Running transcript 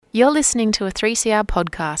You're listening to a 3CR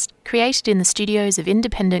podcast created in the studios of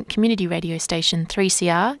independent community radio station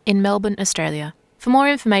 3CR in Melbourne, Australia. For more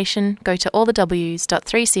information, go to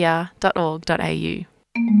allthews.3cr.org.au.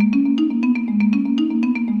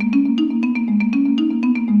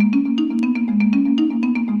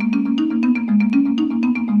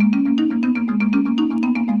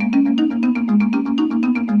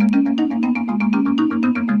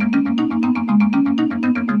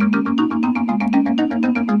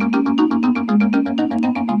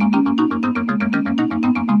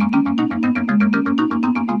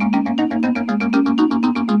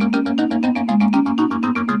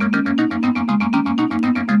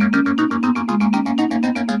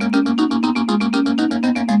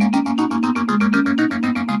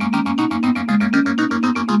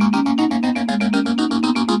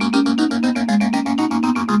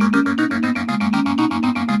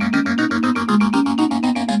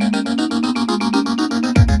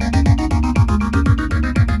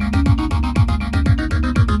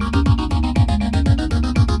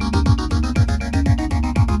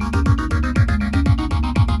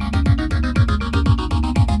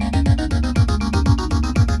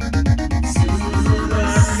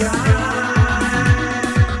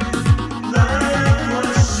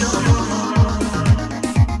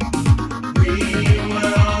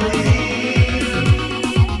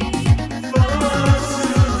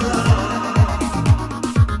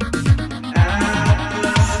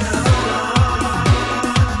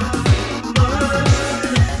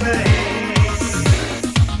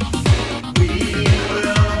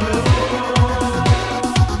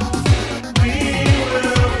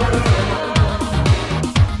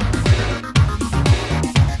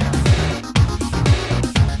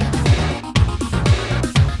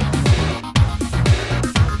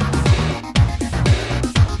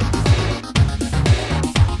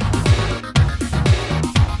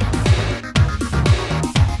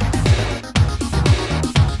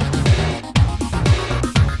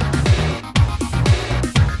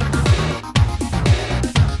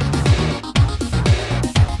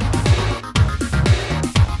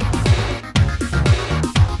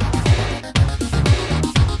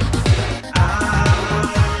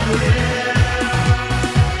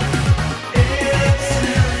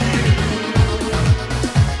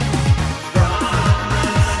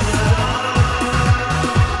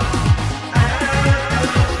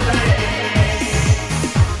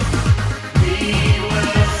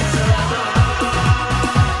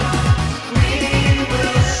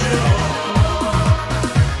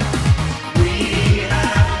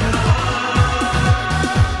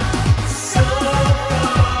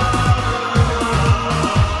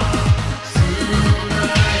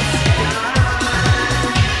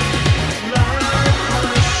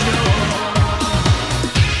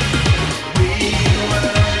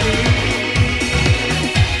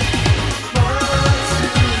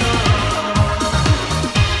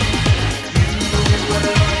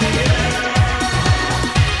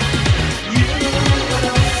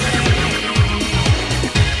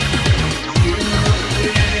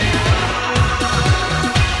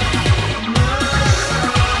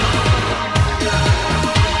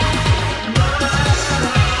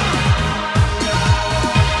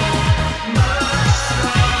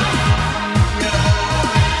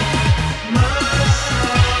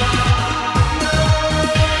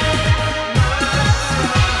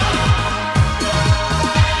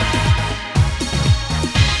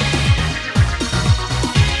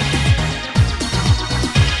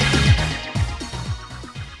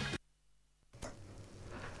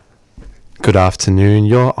 Good afternoon,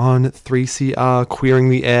 you're on 3CR Queering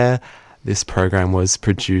the Air. This program was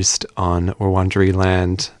produced on Wurundjeri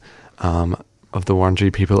land of the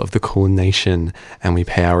Wurundjeri people of the Kulin Nation, and we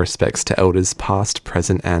pay our respects to elders past,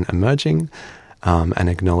 present and emerging, and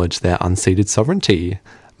acknowledge their unceded sovereignty.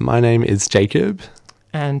 My name is Jacob.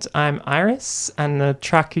 And I'm Iris, and the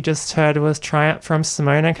track you just heard was Triumph from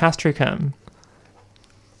Simona Castricum.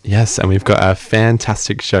 Yes, and we've got a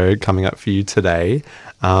fantastic show coming up for you today.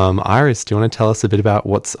 Iris, do you want to tell us a bit about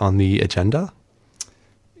what's on the agenda?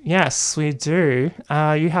 Yes, we do.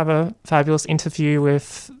 You have a fabulous interview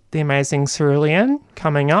with the amazing Cerulean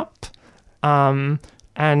coming up. And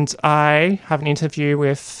I have an interview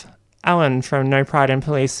with Alan from No Pride in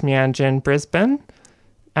Police Meanjin, Brisbane.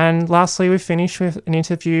 And lastly, we finish with an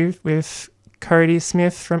interview with Cody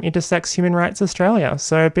Smith from Intersex Human Rights Australia.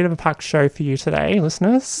 So a bit of a packed show for you today,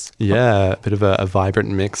 listeners. Yeah, a bit of a vibrant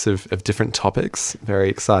mix of different topics. Very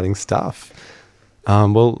exciting stuff.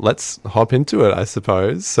 Well, let's hop into it, I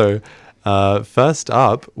suppose. So first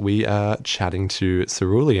up, we are chatting to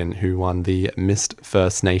Cerulean, who won the Missed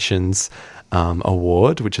First Nations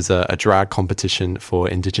Award, which is a drag competition for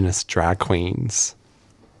Indigenous drag queens.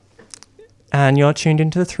 And you're tuned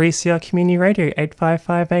into 3CR Community Radio,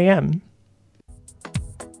 855 AM.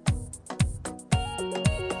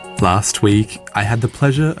 Last week, I had the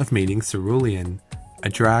pleasure of meeting Cerulean, a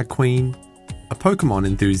drag queen, a Pokemon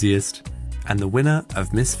enthusiast, and the winner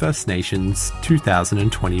of Miss First Nations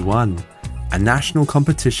 2021, a national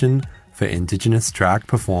competition for Indigenous drag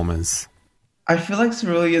performers. I feel like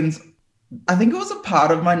Cerulean's, I think it was a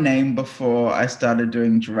part of my name before I started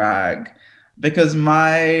doing drag, because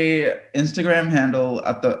my Instagram handle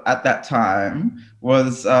at that time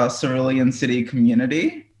was Cerulean City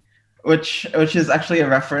Community, which is actually a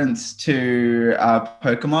reference to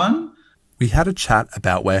Pokemon. We had a chat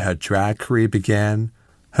about where her drag career began,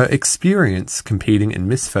 her experience competing in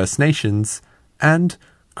Miss First Nations, and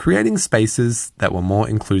creating spaces that were more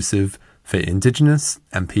inclusive for Indigenous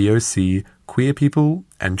and POC queer people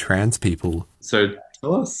and trans people. So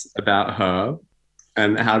tell us about her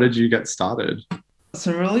and how did you get started?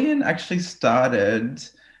 Cerulean actually started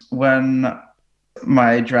when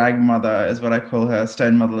my drag mother, is what I call her,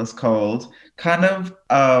 Stone Motherless Cold, kind of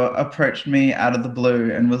approached me out of the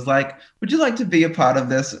blue and was like, would you like to be a part of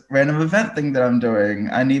this random event thing that I'm doing?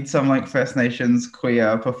 I need some like First Nations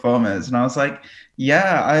queer performers. And I was like,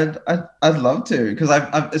 yeah, I'd love to, because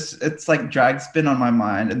it's like drag's been on my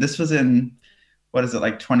mind. And this was in, what is it,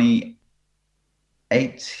 like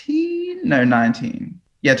 2018? No, 19.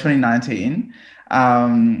 Yeah, 2019.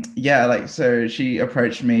 So she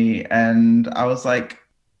approached me and I was like,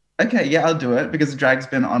 okay, yeah, I'll do it, because drag's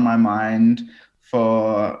been on my mind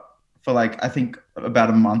for like, I think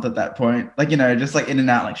about a month at that point. Like, just like in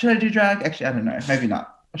and out, like, should I do drag? Actually, I don't know, maybe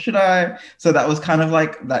not. Should I? So that was kind of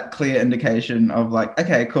like that clear indication of like,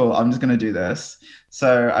 okay, cool, I'm just going to do this.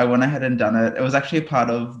 So I went ahead and done it. It was actually a part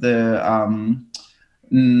of the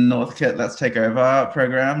Northcote Let's Take Over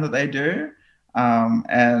program that they do.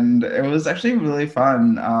 And it was actually really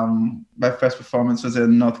fun. My first performance was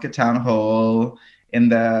in Northcote Town Hall in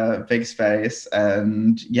the big space.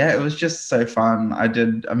 And yeah, it was just so fun. I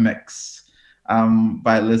did a mix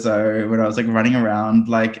by Lizzo when I was like running around,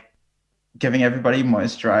 like giving everybody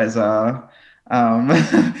moisturizer.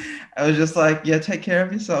 I was just like, yeah, take care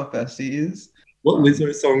of yourself, besties. What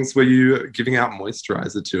Lizzo songs were you giving out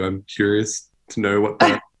moisturizer to? I'm curious to know what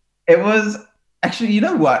that... It was... Actually, you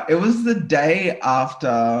know what? It was the day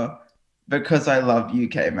after Because I Love You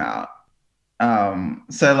came out.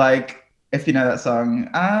 So like, if you know that song,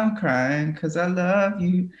 I'm crying because I love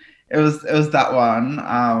you. It was that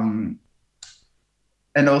one.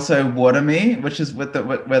 And also Water Me, which is with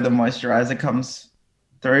where the moisturizer comes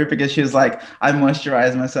through, because she was like, I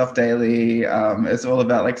moisturize myself daily. It's all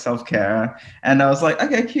about like self-care. And I was like,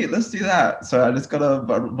 okay, cute, let's do that. So I just got a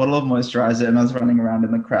bottle of moisturizer and I was running around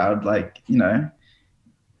in the crowd, like,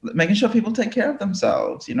 making sure people take care of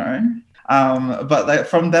themselves, But like,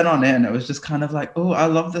 from then on in, it was just kind of like, oh, I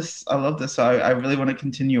love this. So I really want to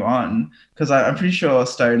continue on, because I'm pretty sure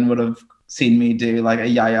Stone would have seen me do like a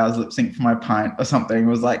Yaya's lip sync for my pint or something. It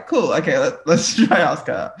was like, cool, okay, let's try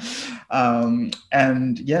Oscar.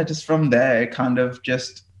 And yeah, just from there, it kind of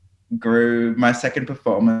just grew. My second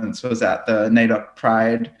performance was at the NAIDOC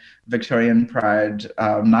Pride, Victorian Pride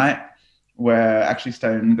night, where actually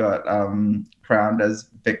Stone got crowned as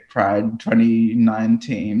Vic Pride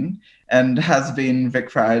 2019 and has been Vic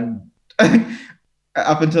Pride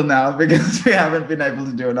up until now, because we haven't been able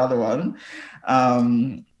to do another one.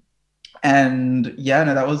 And yeah,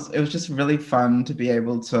 no, it was just really fun to be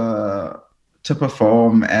able to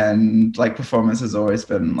perform, and like performance has always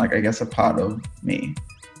been like, I guess, a part of me.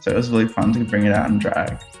 So it was really fun to bring it out in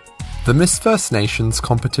drag. The Miss First Nations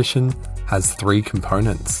competition has 3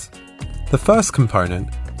 components. The first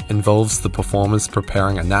component involves the performers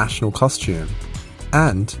preparing a national costume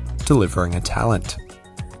and delivering a talent.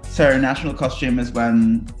 So a national costume is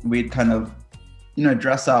when we'd kind of,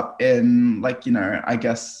 dress up in like, I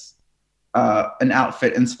guess, an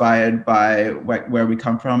outfit inspired by where we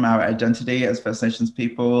come from, our identity as First Nations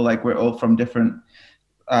people. Like, we're all from different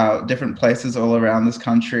places all around this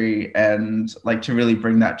country, and like to really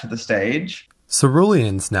bring that to the stage.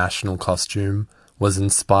 Cerulean's national costume was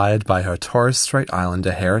inspired by her Torres Strait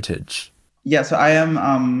Islander heritage. Yeah, so I am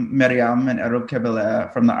Meriam and Erub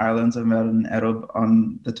Kebele from the islands of Mer and Erub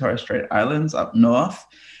on the Torres Strait Islands up north.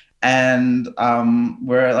 And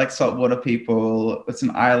we're like saltwater people. It's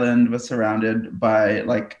an island. We're surrounded by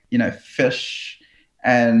like, fish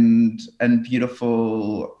and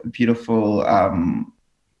beautiful, just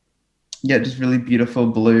really beautiful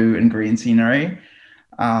blue and green scenery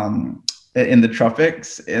in the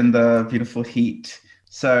tropics, in the beautiful heat.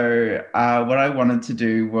 So what I wanted to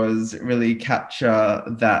do was really capture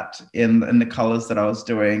that in the colors that I was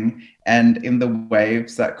doing and in the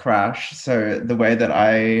waves that crash. So the way that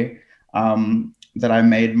I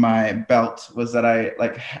made my belt was that I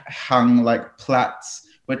like hung like plaits,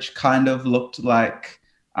 which kind of looked like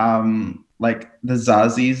the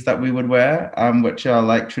zazis that we would wear, which are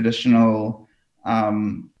like traditional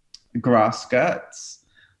grass skirts.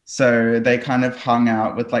 So they kind of hung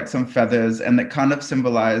out with like some feathers, and it kind of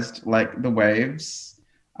symbolized like the waves.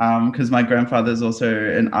 Because my grandfather's also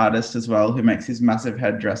an artist as well, who makes these massive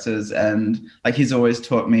headdresses, and like he's always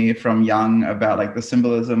taught me from young about like the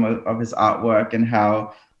symbolism of his artwork and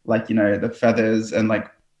how like the feathers and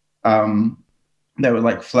like they would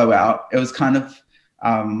like flow out. It was kind of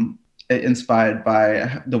inspired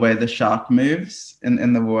by the way the shark moves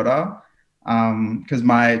in the water. Because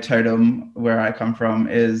my totem where I come from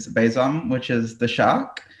is Bezom, which is the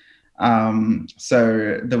shark.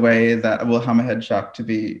 So the way that, well, hammerhead shark to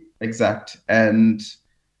be exact, and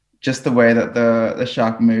just the way that the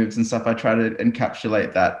shark moves and stuff, I try to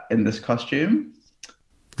encapsulate that in this costume.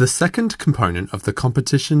 The second component of the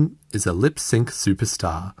competition is a lip sync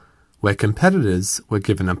superstar, where competitors were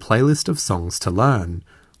given a playlist of songs to learn,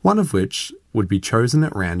 one of which would be chosen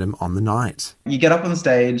at random on the night. You get up on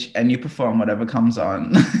stage and you perform whatever comes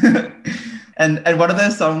on. and one of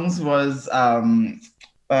those songs was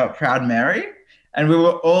Proud Mary. And we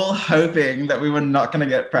were all hoping that we were not going to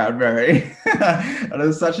get Proud Mary. And it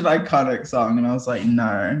was such an iconic song. And I was like,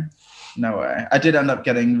 no way. I did end up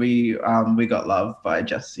getting We Got Love by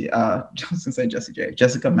Jessica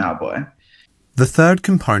Mauboy. The third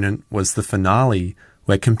component was the finale,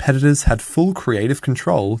 where competitors had full creative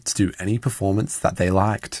control to do any performance that they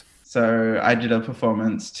liked. So I did a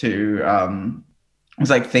performance to, it was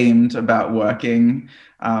like themed about working.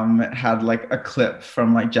 It had like a clip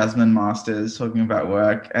from like Jasmine Masters talking about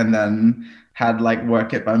work, and then had like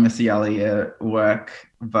Work It by Missy Elliott, Work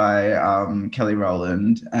by Kelly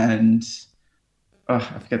Rowland, and I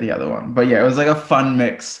forget the other one. But yeah, it was like a fun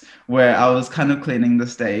mix where I was kind of cleaning the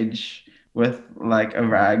stage with like a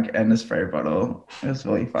rag and a spray bottle. It was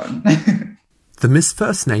really fun. The Miss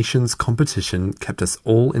First Nations competition kept us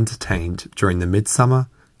all entertained during the Midsummer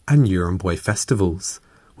and Yurrumboi festivals,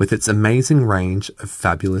 with its amazing range of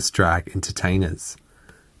fabulous drag entertainers.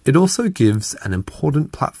 It also gives an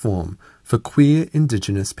important platform for queer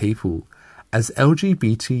Indigenous people, as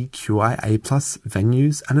LGBTQIA+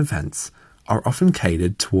 venues and events are often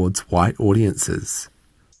catered towards white audiences.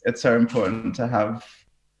 It's so important to have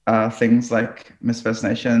things like Miss First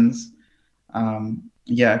Nations,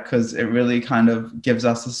 because it really kind of gives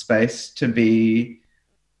us a space to be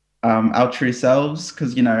our true selves.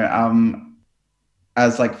 Because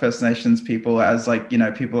as like First Nations people, as like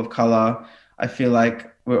people of color, I feel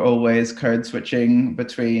like we're always code switching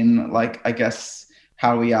between like, I guess,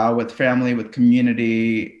 how we are with family, with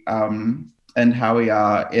community, and how we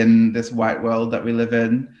are in this white world that we live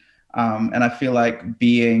in. And I feel like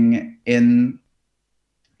being in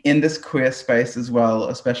this queer space as well,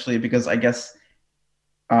 especially because I guess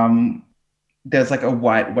there's like a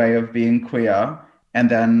white way of being queer, and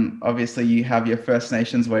then obviously you have your First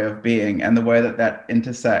Nations way of being, and the way that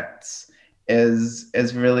intersects is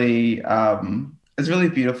really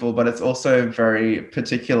beautiful, but it's also very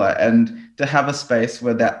particular. And to have a space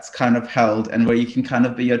where that's kind of held, and where you can kind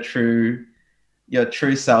of be your true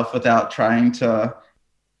self without trying to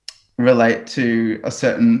relate to a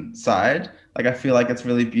certain side. Like, I feel like it's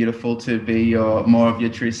really beautiful to be more of your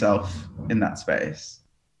true self in that space.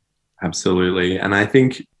 Absolutely. And I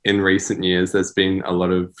think in recent years, there's been a lot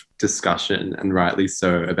of discussion, and rightly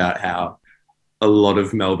so, about how a lot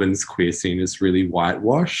of Melbourne's queer scene is really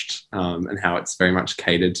whitewashed, and how it's very much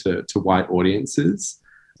catered to white audiences.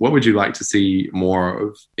 What would you like to see more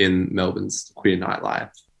of in Melbourne's queer nightlife?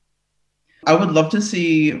 I would love to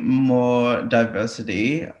see more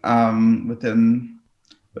diversity within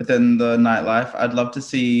the nightlife. I'd love to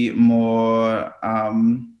see more,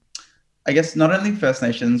 I guess, not only First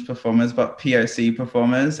Nations performers, but POC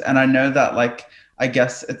performers. And I know that, like, I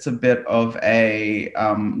guess it's a bit of a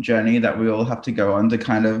journey that we all have to go on to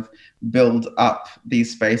kind of build up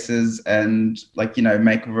these spaces and, like,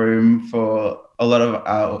 make room for a lot of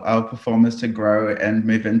our performers to grow and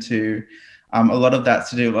move into. A lot of that's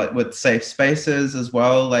to do like with safe spaces as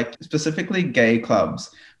well, like specifically gay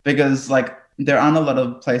clubs, because like there aren't a lot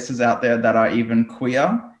of places out there that are even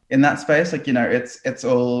queer in that space. Like, it's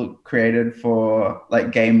all created for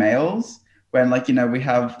like gay males, when like, we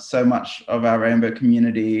have so much of our rainbow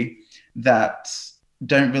community that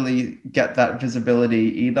don't really get that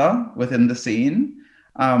visibility either within the scene.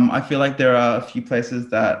 I feel like there are a few places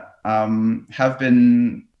that have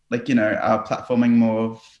been like, platforming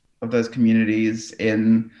more of those communities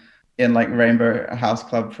in like Rainbow House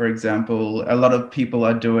Club, for example. A lot of people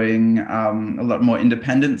are doing a lot more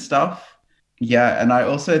independent stuff. Yeah, and I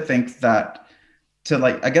also think that to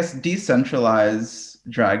like, I guess, decentralize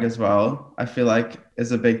drag as well, I feel like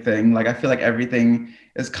is a big thing. Like I feel like everything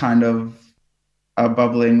is kind of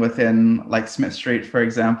bubbling within like Smith Street, for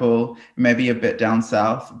example, maybe a bit down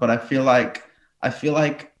south, but I feel like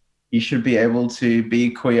you should be able to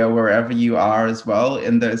be queer wherever you are as well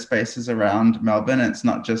in those spaces around Melbourne. It's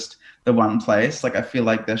not just the one place. Like I feel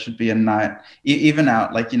like there should be a night, even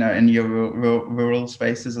out like, in your rural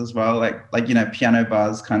spaces as well, like piano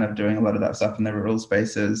bars kind of doing a lot of that stuff in the rural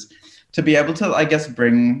spaces, to be able to, I guess,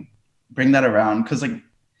 bring that around. Because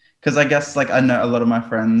I guess like I know a lot of my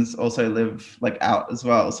friends also live like out as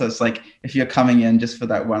well. So it's like if you're coming in just for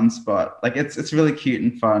that one spot, like it's really cute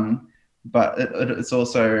and fun, but it's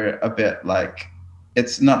also a bit like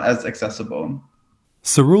it's not as accessible.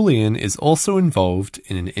 Cerulean is also involved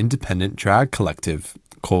in an independent drag collective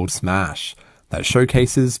called Smash that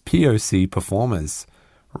showcases POC performers.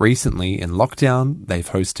 Recently, in lockdown, they've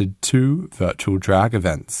hosted 2 virtual drag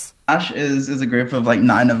events. Smash is a group of like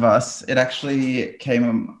 9 of us. It actually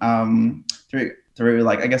came through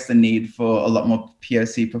like, I guess, the need for a lot more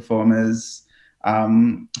POC performers,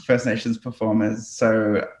 First Nations performers.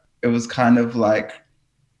 So it was kind of like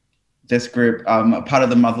this group, a part of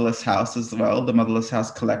the Motherless House as well, the Motherless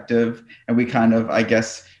House Collective. And we kind of, I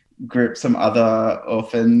guess, grouped some other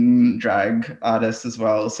orphan drag artists as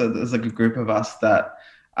well. So there's like a group of us that,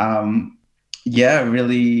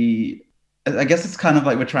 really, I guess it's kind of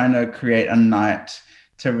like we're trying to create a night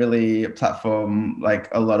to really platform like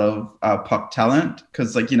a lot of POC talent,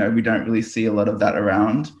 because like, we don't really see a lot of that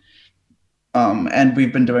around. And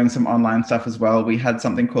we've been doing some online stuff as well. We had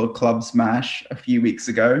something called Club Smash a few weeks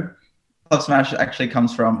ago. Club Smash actually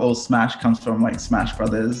comes from like Smash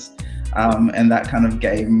Brothers, and that kind of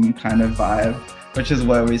game kind of vibe, which is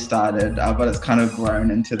where we started, but it's kind of grown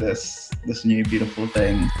into this new beautiful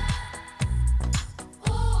thing.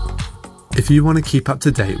 If you want to keep up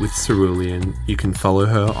to date with Cerulean, you can follow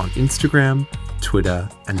her on Instagram, Twitter,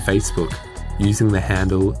 and Facebook using the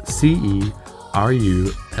handle CERULEANUWU.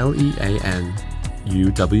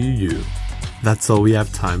 That's all we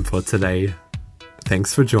have time for today.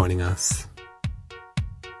 Thanks for joining us.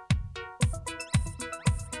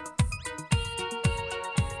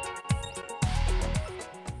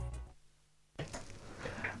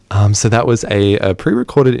 So that was a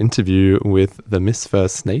pre-recorded interview with the Miss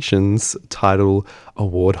First Nations title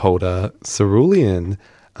award holder, Cerulean.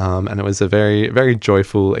 And it was a very, very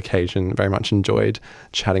joyful occasion. Very much enjoyed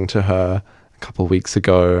chatting to her a couple of weeks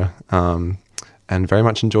ago, and very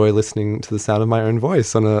much enjoy listening to the sound of my own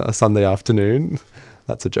voice on a Sunday afternoon.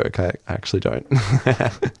 That's a joke. I actually don't.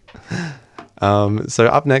 So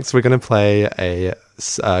up next, we're going to play a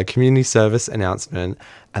community service announcement,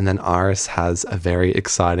 and then Iris has a very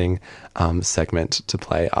exciting segment to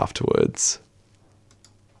play afterwards.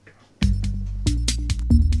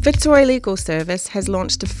 Fitzroy Legal Service has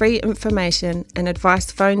launched a free information and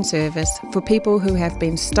advice phone service for people who have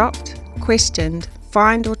been stopped, questioned,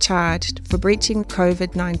 fined or charged for breaching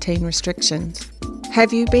COVID-19 restrictions.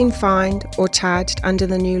 Have you been fined or charged under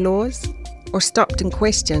the new laws? Or stopped and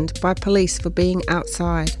questioned by police for being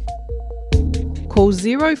outside? Call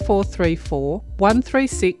 0434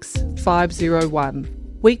 136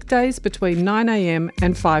 501. Weekdays between 9am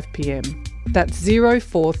and 5pm. That's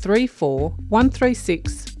 0434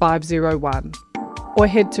 136 501. Or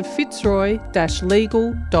head to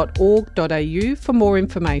fitzroy-legal.org.au for more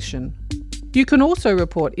information. You can also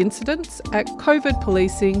report incidents at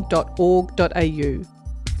covidpolicing.org.au.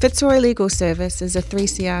 Fitzroy Legal Service is a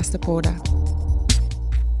 3CR supporter.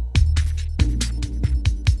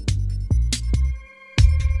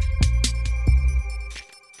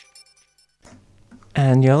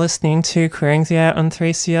 And you're listening to Queering the Air on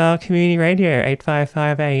 3CR Community Radio,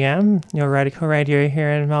 855 AM, your radical radio here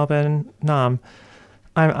in Melbourne, NAM.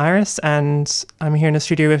 I'm Iris, and I'm here in the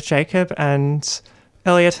studio with Jacob, and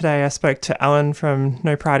earlier today I spoke to Alan from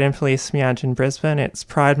No Pride in Police Miagin Brisbane. It's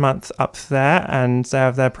Pride Month up there, and they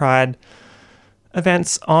have their Pride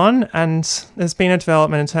events on, and there's been a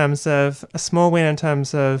development in terms of a small win in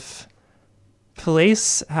terms of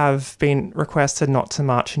police have been requested not to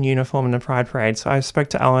march in uniform in the Pride Parade. So I spoke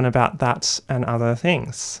to Alan about that and other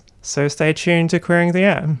things. So stay tuned to Queering the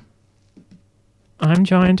Air. I'm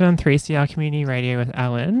joined on 3CR Community Radio with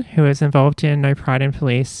Alan, who is involved in No Pride in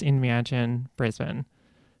Police in Miagin, Brisbane.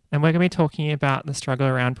 And we're going to be talking about the struggle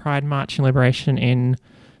around Pride March and Liberation in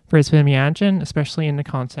Brisbane, Miagin, especially in the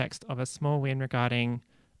context of a small win regarding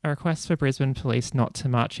a request for Brisbane Police not to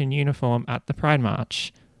march in uniform at the Pride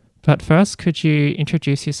March. But first, could you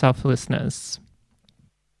introduce yourself for listeners?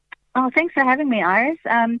 Oh, thanks for having me, Iris.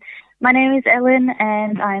 My name is Ellen,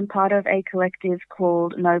 and I am part of a collective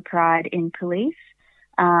called No Pride in Police.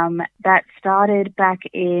 That started back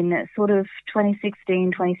in sort of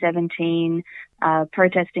 2016, 2017,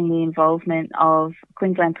 protesting the involvement of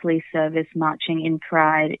Queensland Police Service marching in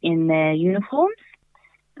Pride in their uniforms.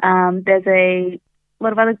 There's a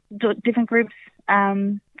lot of other different groups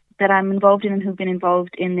that I'm involved in and who've been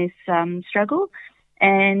involved in this struggle.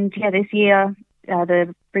 And yeah, this year,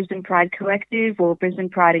 the Brisbane Pride Collective, or Brisbane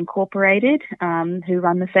Pride Incorporated, who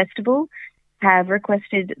run the festival, have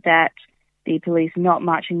requested that the police not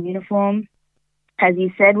march in uniform, as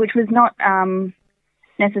you said, which was not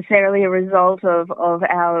necessarily a result of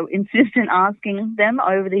our insistent asking them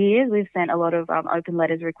over the years. We've sent a lot of open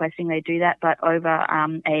letters requesting they do that, but over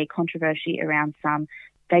a controversy around some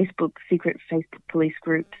secret Facebook police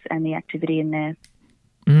groups and the activity in there.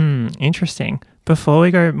 Interesting. Before we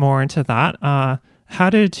go more into that, how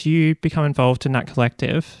did you become involved in that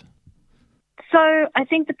collective? So I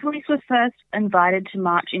think the police were first invited to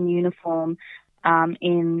march in uniform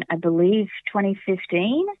in, I believe,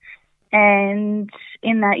 2015. And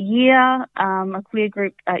in that year, a queer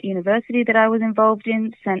group at university that I was involved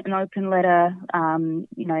in sent an open letter,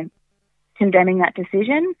 condemning that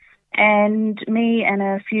decision. And me and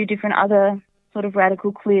a few different other sort of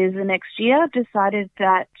radical queers the next year decided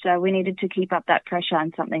that we needed to keep up that pressure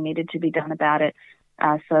and something needed to be done about it.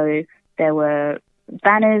 So there were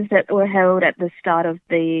banners that were held at the start of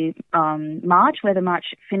the march, where the march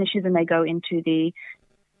finishes and they go into the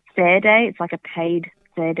Fair Day. It's like a paid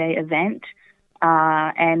Fair Day event.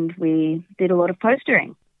 And we did a lot of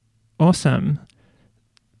postering. Awesome.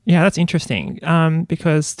 Yeah, that's interesting.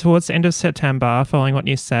 Because towards the end of September, following what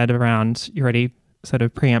you said around, you already sort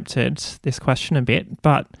of preempted this question a bit,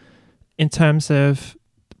 but in terms of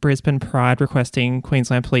Brisbane Pride requesting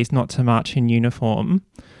Queensland Police not to march in uniform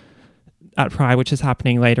at Pride, which is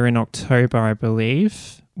happening later in October, I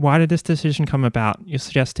believe, why did this decision come about? You're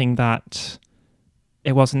suggesting that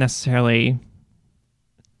it wasn't necessarily...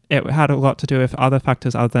 It had a lot to do with other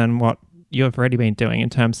factors other than what you've already been doing in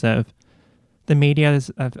terms of the media,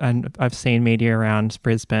 and I've seen media around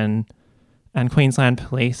Brisbane and Queensland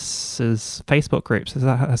Police's Facebook groups. Does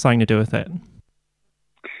that have something to do with it?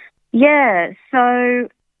 Yeah, so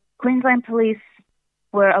Queensland Police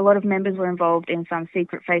a lot of members were involved in some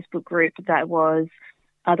secret Facebook group that was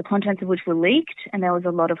the contents of which were leaked, and there was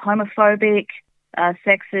a lot of homophobic,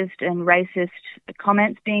 sexist and racist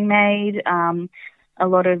comments being made, a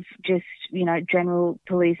lot of just, general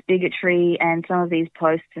police bigotry, and some of these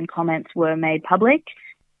posts and comments were made public.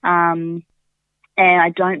 And I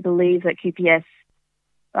don't believe that QPS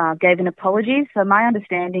gave an apology. So my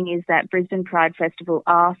understanding is that Brisbane Pride Festival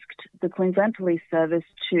asked the Queensland Police Service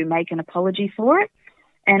to make an apology for it,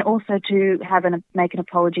 and also to make an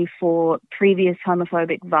apology for previous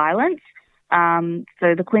homophobic violence.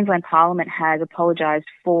 So the Queensland Parliament has apologised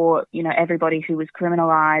for, everybody who was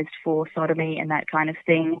criminalised for sodomy and that kind of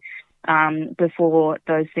thing before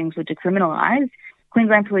those things were decriminalised.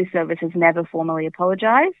 Queensland Police Service has never formally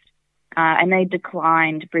apologised, and they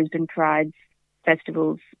declined Brisbane Pride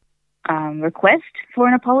Festival's request for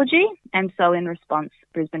an apology. And so in response,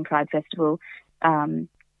 Brisbane Pride Festival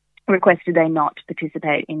requested they not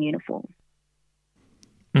participate in uniform.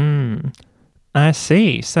 I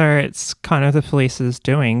see. So it's kind of the police's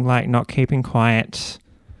doing, like not keeping quiet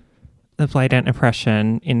the blatant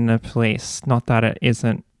oppression in the police. Not that it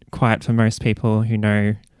isn't quiet for most people who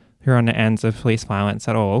are on the ends of police violence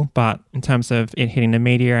at all, but in terms of it hitting the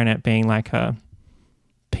media and it being like a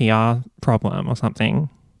PR problem or something.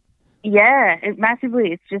 Yeah,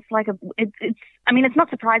 massively. It's just like it's not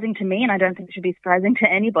surprising to me, and I don't think it should be surprising to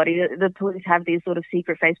anybody. The police have these sort of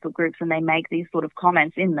secret Facebook groups and they make these sort of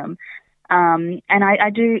comments in them. And I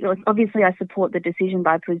do, obviously I support the decision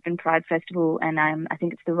by Brisbane Pride Festival, and I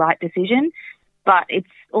think it's the right decision. But it's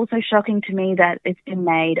also shocking to me that it's been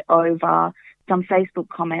made over some Facebook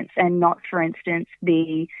comments and not, for instance,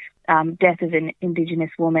 the death of an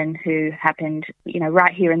Indigenous woman who happened,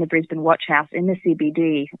 right here in the Brisbane Watch House in the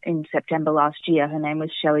CBD in September last year. Her name was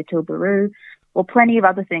Shelley Tilbury, or plenty of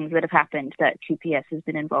other things that have happened that QPS has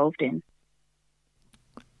been involved in.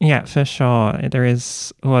 Yeah, for sure. There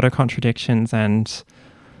is a lot of contradictions and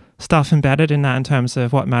stuff embedded in that in terms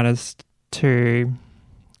of what matters to,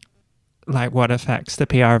 like, what affects the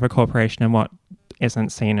PR of a corporation and what isn't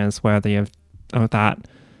seen as worthy of that.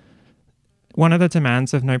 One of the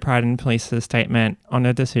demands of No Pride in Police's statement on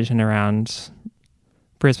a decision around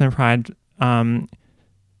Brisbane Pride and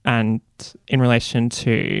just in relation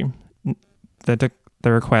to the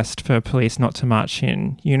request for police not to march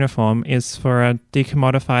in uniform is for a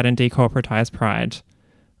decommodified and decorporatised Pride.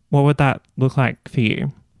 What would that look like for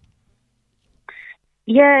you?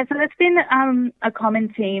 Yeah, so that's been a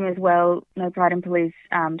common theme as well. No Pride in Police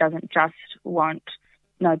doesn't just want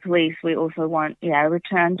no police. We also want, a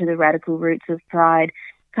return to the radical roots of Pride.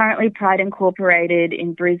 Currently, Pride Incorporated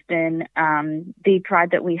in Brisbane, the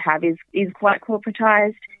Pride that we have is quite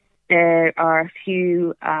corporatised. There are a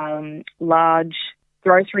few large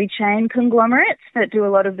grocery chain conglomerates that do a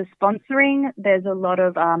lot of the sponsoring. There's a lot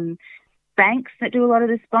of banks that do a lot of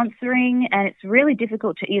the sponsoring, and it's really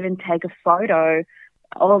difficult to even take a photo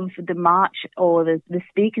of the march or the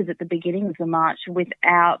speakers at the beginning of the march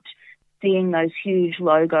without seeing those huge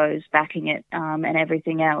logos backing it and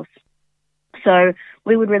everything else. So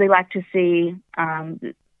we would really like to see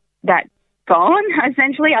that gone,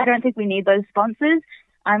 essentially. I don't think we need those sponsors.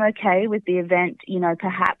 I'm okay with the event,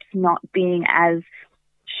 perhaps not being as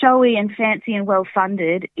showy and fancy and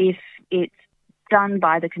well-funded if it's done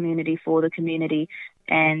by the community for the community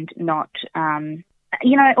and not,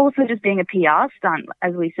 also just being a PR stunt,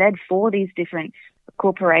 as we said, for these different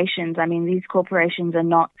corporations. I mean, these corporations are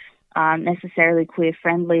not necessarily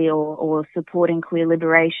queer-friendly or supporting queer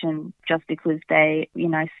liberation just because they,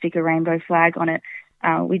 stick a rainbow flag on it.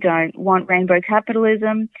 We don't want rainbow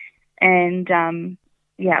capitalism, and,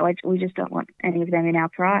 we just don't want any of them in our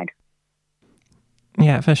Pride.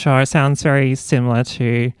 Yeah, for sure. It sounds very similar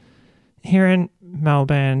to here in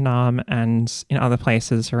Melbourne and in other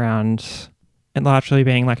places around it largely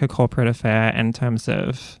being like a corporate affair in terms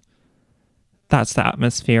of that's the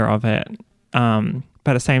atmosphere of it.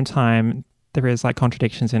 But at the same time, there is like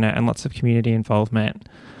contradictions in it and lots of community involvement.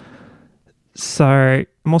 So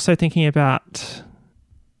I'm also thinking about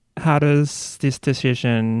how does it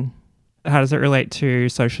relate to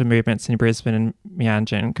social movements in Brisbane and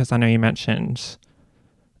Meanjin? Because I know you mentioned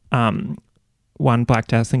one black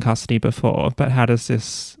death in custody before, but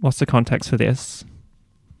what's the context for this?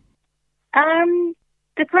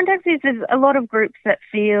 The context is there's a lot of groups that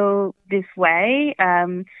feel this way.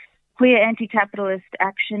 Queer Anti-Capitalist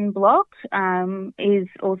Action Bloc is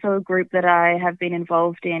also a group that I have been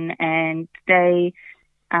involved in, and they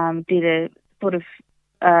did a sort of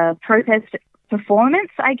protest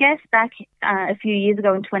performance, I guess, back a few years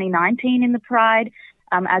ago in 2019 in the Pride.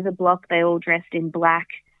 As a bloc, they all dressed in black,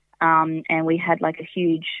 and we had like a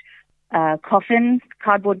huge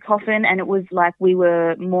cardboard coffin, and it was like we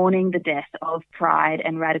were mourning the death of Pride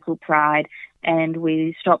and radical Pride, and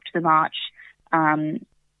we stopped the march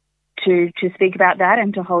to speak about that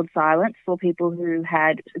and to hold silence for people who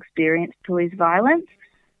had experienced police violence.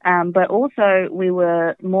 But also we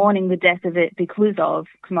were mourning the death of it because of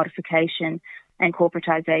commodification and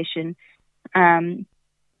corporatization.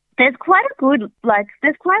 There's quite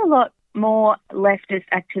a lot more leftist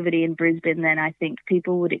activity in Brisbane than I think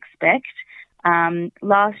people would expect.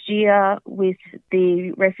 Last year, with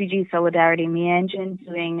the Refugee Solidarity Meanjin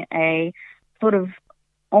doing a sort of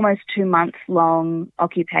almost 2-month-long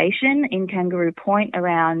occupation in Kangaroo Point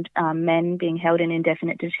around men being held in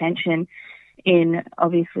indefinite detention in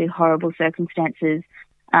obviously horrible circumstances,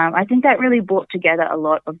 I think that really brought together a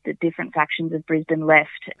lot of the different factions of Brisbane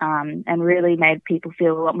left and really made people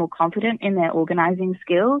feel a lot more confident in their organising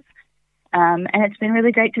skills. And it's been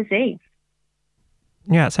really great to see.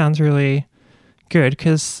 Yeah, it sounds really good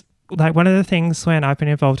because like one of the things when I've been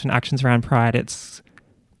involved in actions around Pride, it's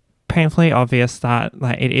painfully obvious that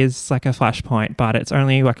like it is like a flashpoint, but it's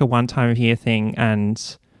only like a one-time-a-year thing,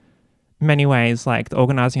 and in many ways like the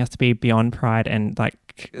organising has to be beyond Pride and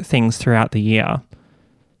like things throughout the year.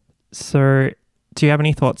 So do you have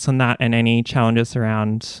any thoughts on that and any challenges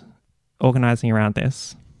around organising around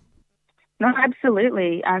this? No,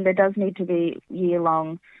 absolutely. There does need to be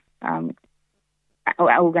year-long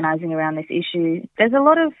organising around this issue. There's a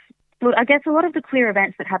lot of the queer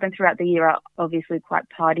events that happen throughout the year are obviously quite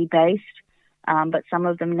party-based, but some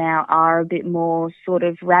of them now are a bit more sort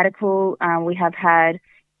of radical. We have had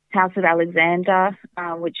House of Alexander,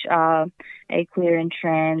 which are a queer and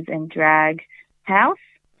trans and drag house,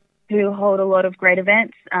 who hold a lot of great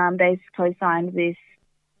events. They co-signed this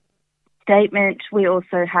statement. We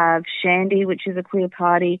also have Shandy, which is a queer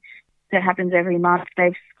party that happens every month.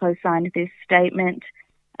 They've co-signed this statement.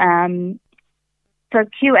 So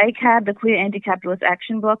QACAB, the Queer Anti-Capitalist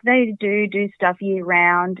Action Bloc, they do stuff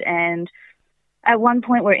year-round, and at one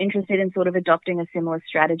point we're interested in sort of adopting a similar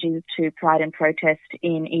strategy to Pride and Protest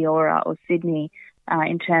in Eora or Sydney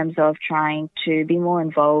in terms of trying to be more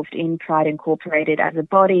involved in Pride Incorporated as a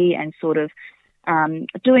body and sort of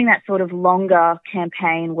doing that sort of longer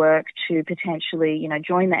campaign work to potentially, you know,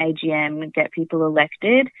 join the AGM and get people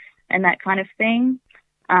elected and that kind of thing.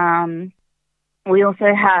 We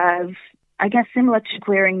also have, I guess, similar to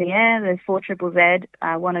Queering the Air, there's 4ZZZ,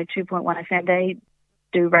 102.1 FM. They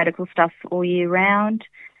do radical stuff all year round.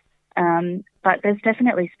 But there's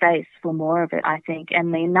definitely space for more of it, I think.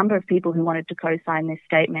 And the number of people who wanted to co-sign this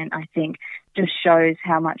statement, I think, just shows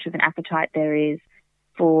how much of an appetite there is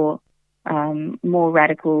for more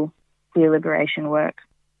radical queer liberation work.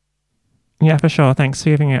 Yeah, for sure. Thanks for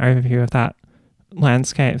giving an overview of that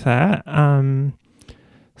landscape there.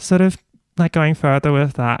 Sort of like going further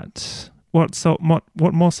with that,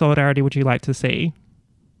 what more solidarity would you like to see?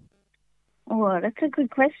 Oh, that's a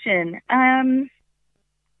good question.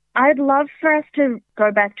 I'd love for us to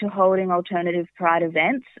go back to holding alternative Pride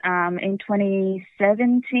events. In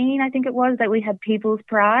 2017, I think it was, that we had People's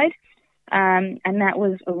Pride, and that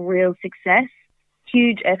was a real success.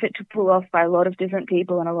 Huge effort to pull off by a lot of different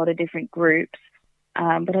people and a lot of different groups.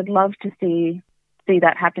 But I'd love to see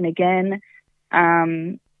that happen again.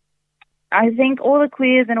 I think all the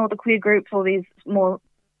queers and all the queer groups, all these more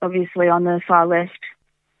obviously on the far left,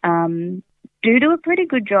 do a pretty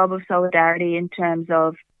good job of solidarity in terms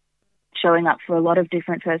of showing up for a lot of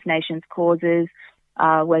different First Nations causes,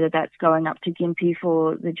 whether that's going up to Gympie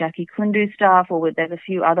for the Jackie Kundu stuff, or there's a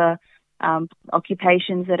few other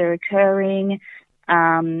occupations that are occurring.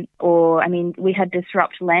 Or, I mean, we had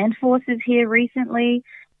Disrupt Land Forces here recently,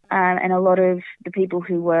 and a lot of the people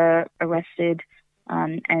who were arrested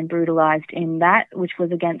and brutalised in that, which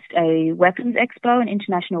was against a weapons expo, an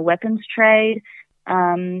international weapons trade,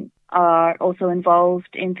 are also involved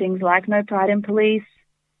in things like No Pride in Police.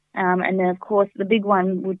 And then, of course, the big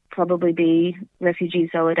one would probably be Refugee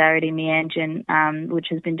Solidarity Meanjin, which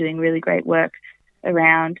has been doing really great work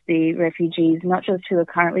around the refugees, not just who are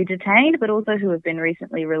currently detained, but also who have been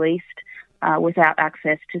recently released without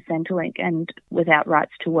access to Centrelink and without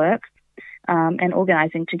rights to work, and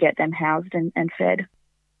organising to get them housed and fed.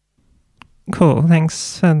 Cool,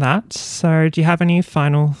 thanks for that. So do you have any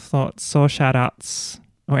final thoughts or shout-outs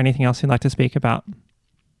or anything else you'd like to speak about?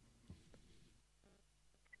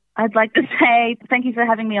 I'd like to say thank you for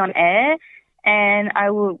having me on air, and I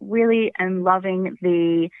really am loving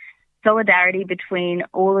the solidarity between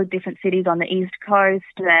all the different cities on the East Coast.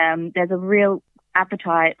 There's a real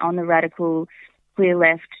appetite on the radical queer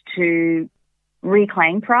left to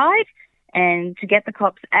reclaim Pride and to get the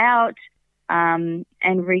cops out and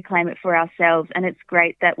reclaim it for ourselves. And it's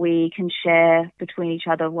great that we can share between each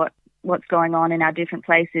other what's going on in our different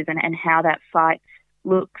places and how that fight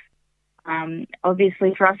looks.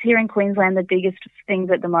 Obviously, for us here in Queensland, the biggest things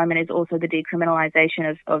at the moment is also the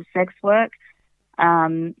decriminalisation of sex work.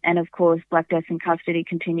 And of course, Black deaths in custody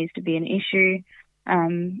continues to be an issue.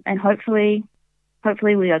 And hopefully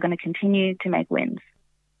we are going to continue to make wins.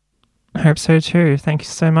 I hope so too. Thank you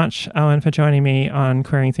so much, Ellen, for joining me on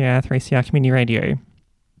Queering the Air 3CR Community Radio.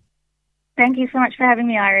 Thank you so much for having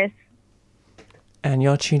me, Iris. And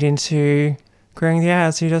you're tuned into Queering the Air,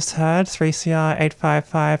 as you just heard, 3CR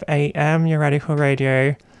 855 AM, your radical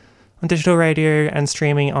radio, on digital radio and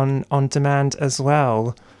streaming on demand as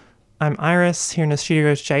well. I'm Iris, here in the studio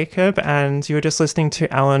with Jacob, and you were just listening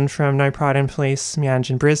to Alan from No Pride in Police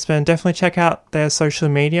Meanjin Brisbane. Definitely check out their social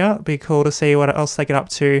media. It'd be cool to see what else they get up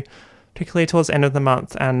to, particularly towards the end of the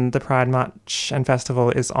month, and the Pride March and Festival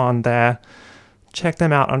is on there. Check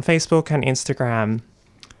them out on Facebook and Instagram.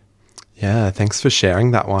 Yeah, thanks for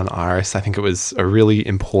sharing that one, Iris. I think it was a really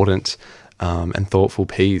important and thoughtful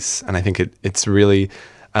piece, and I think it's really...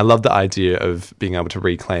 I love the idea of being able to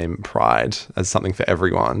reclaim Pride as something for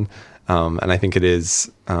everyone. And I think it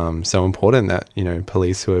is so important that, you know,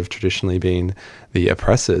 police who have traditionally been the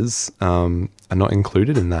oppressors are not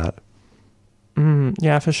included in that.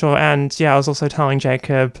 Yeah, for sure. And yeah, I was also telling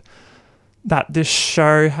Jacob that this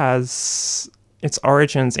show has its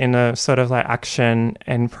origins in a sort of like action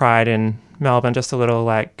and Pride in Melbourne, just a little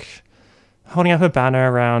like holding up a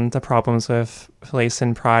banner around the problems with police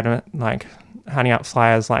and Pride, and like handing out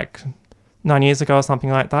flyers like 9 years ago or something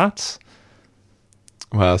like that.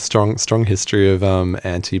 Well, strong history of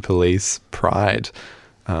anti-police pride.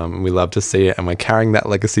 We love to see it, and we're carrying that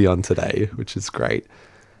legacy on today, which is great.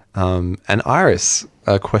 And Iris,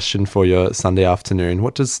 a question for your Sunday afternoon: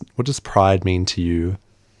 what does pride mean to you?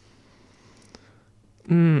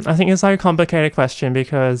 I think it's like a complicated question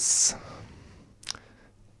because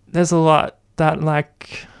there's a lot that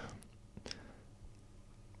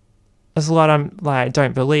there's a lot I'm like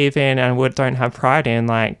don't believe in and don't have pride in.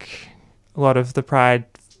 Like a lot of the pride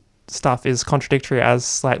stuff is contradictory,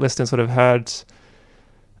 as like listeners would have heard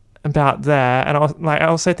about there. And I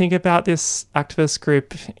also think about this activist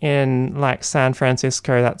group in like San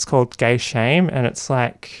Francisco that's called Gay Shame, and it's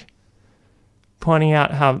like pointing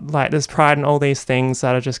out how like there's pride in all these things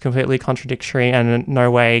that are just completely contradictory and in no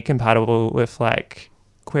way compatible with like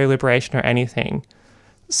queer liberation or anything.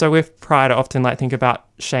 So with pride, I often like think about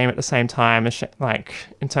shame at the same time, like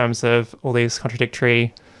in terms of all these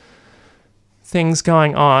contradictory things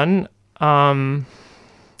going on. And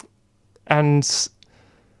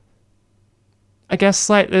I guess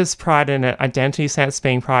like there's pride in an identity sense,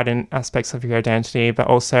 being pride in aspects of your identity, but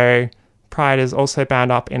also pride is also bound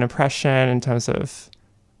up in oppression in terms of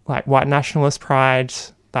like white nationalist pride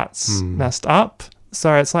that's messed up.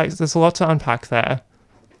 So it's like there's a lot to unpack there.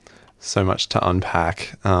 So much to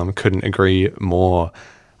unpack. Couldn't agree more.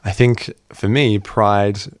 I think for me,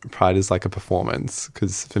 pride is like a performance,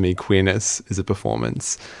 because for me, queerness is a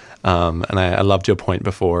performance. And I loved your point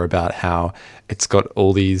before about how it's got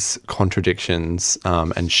all these contradictions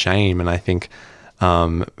and shame. And I think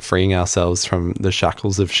freeing ourselves from the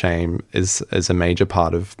shackles of shame is a major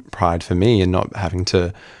part of pride for me, and not having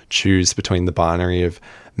to choose between the binary of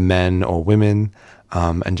men or women,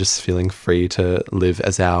 and just feeling free to live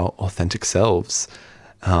as our authentic selves.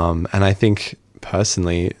 And I think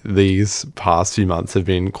personally, these past few months have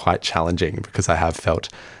been quite challenging because I have felt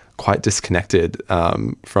quite disconnected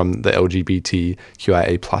from the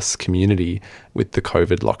LGBTQIA plus community with the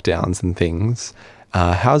COVID lockdowns and things.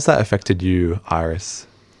 How's that affected you, Iris?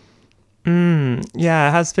 Yeah,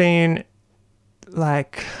 it has been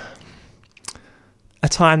like a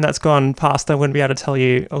time that's gone past. I wouldn't be able to tell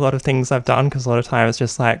you a lot of things I've done, because a lot of time it's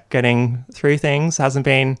just like getting through things. It hasn't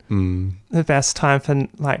been the best time for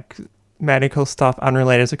like medical stuff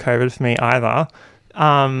unrelated to COVID for me either.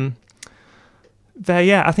 But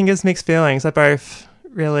yeah, I think it's mixed feelings. I both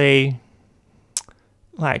really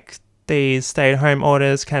like these stay-at-home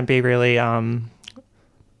orders can be really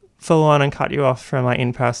full on and cut you off from like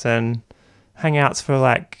in-person hangouts for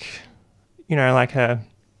like, you know, like a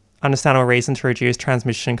understandable reason to reduce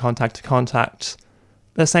transmission contact to contact.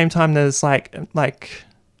 At the same time, there's like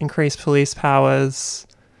increased police powers.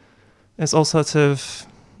 There's all sorts of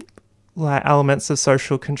like elements of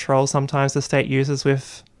social control sometimes the state uses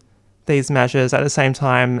with these measures, at the same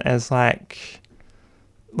time as like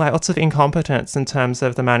lots of incompetence in terms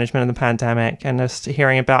of the management of the pandemic, and just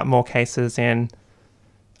hearing about more cases in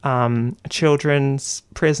children's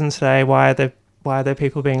prisons today. Why are there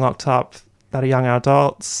people being locked up that are young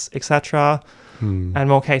adults, etc. And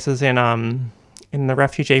more cases in the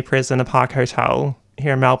refugee prison, the Park Hotel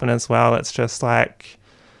here in Melbourne as well. It's just like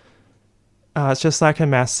a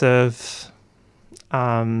massive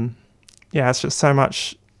it's just so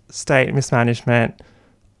much state mismanagement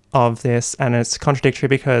of this, and it's contradictory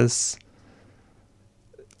because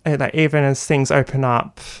like even as things open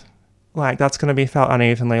up, like that's going to be felt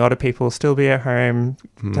unevenly. A lot of people will still be at home,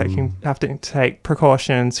 have to take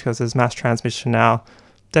precautions because there's mass transmission now.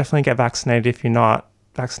 Definitely get vaccinated if you're not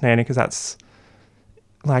vaccinated, because that's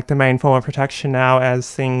like the main form of protection now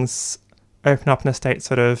as things open up in the state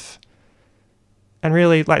sort of. And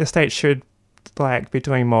really, like the state should like be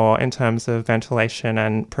doing more in terms of ventilation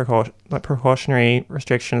and precautionary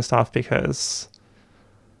restriction stuff, because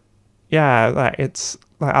like it's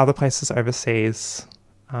like other places overseas,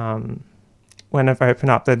 when they've opened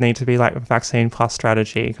up, there need to be like a vaccine plus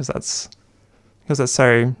strategy, because it's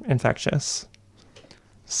so infectious.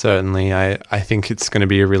 Certainly, I think it's going to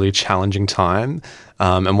be a really challenging time.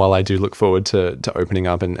 And while I do look forward to opening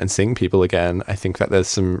up and seeing people again, I think that there's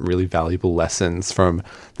some really valuable lessons from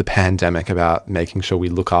the pandemic about making sure we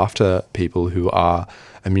look after people who are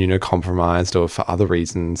immunocompromised or for other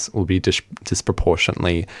reasons will be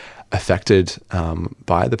disproportionately affected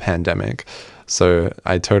by the pandemic. So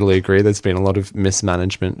I totally agree. There's been a lot of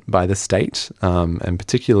mismanagement by the state, and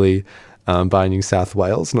particularly by New South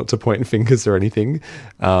Wales, not to point fingers or anything,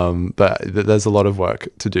 but there's a lot of work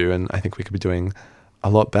to do, and I think we could be doing a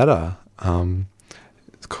lot better.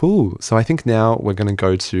 Cool. So I think now we're going to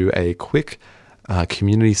go to a quick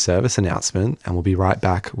community service announcement, and we'll be right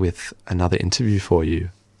back with another interview for you.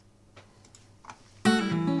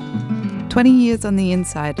 20 Years on the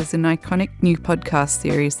Inside is an iconic new podcast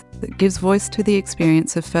series that gives voice to the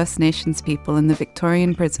experience of First Nations people in the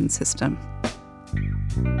Victorian prison system.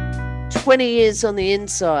 20 Years on the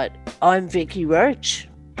Inside. I'm Vicky Roach.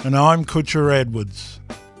 And I'm Kutcher Edwards.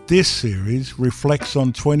 This series reflects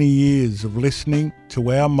on 20 years of listening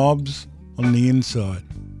to our mobs on the inside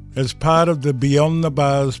as part of the Beyond the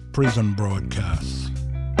Bars prison broadcasts.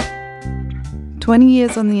 20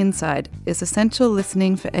 Years on the Inside is essential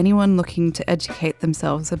listening for anyone looking to educate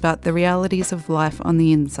themselves about the realities of life on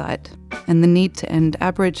the inside and the need to end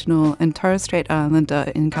Aboriginal and Torres Strait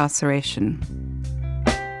Islander incarceration.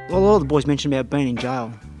 Well, a lot of the boys mentioned about being in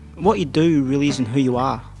jail. What you do really isn't who you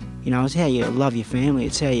are. You know, it's how you love your family,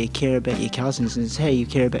 it's how you care about your cousins, and it's how you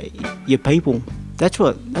care about your people. That's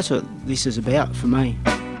what this is about for me.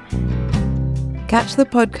 Catch the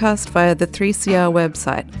podcast via the 3CR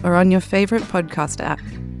website or on your favourite podcast app.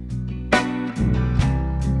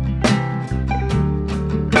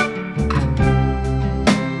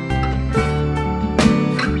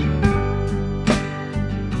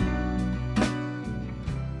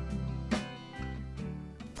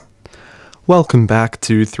 Welcome back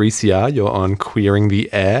to 3CR. You're on Queering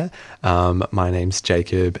the Air. My name's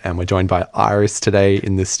Jacob and we're joined by Iris today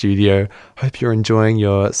in the studio. Hope you're enjoying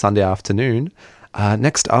your Sunday afternoon.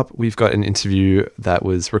 Next up, we've got an interview that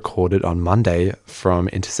was recorded on Monday from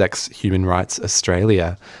Intersex Human Rights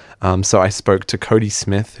Australia. So I spoke to Cody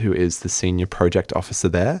Smith, who is the Senior Project Officer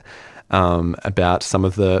there, about some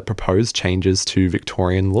of the proposed changes to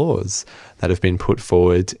Victorian laws that have been put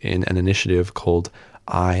forward in an initiative called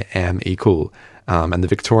I Am Equal. And the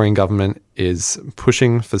Victorian government is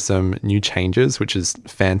pushing for some new changes, which is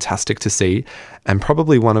fantastic to see. And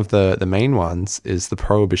probably one of the main ones is the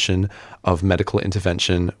prohibition of medical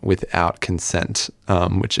intervention without consent,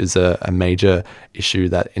 which is a major issue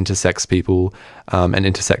that intersex people and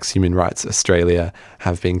Intersex Human Rights Australia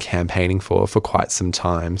have been campaigning for quite some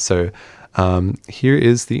time. So here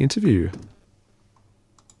is the interview.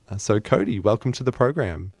 So Cody, welcome to the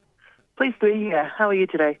program. Please do, yeah. How are you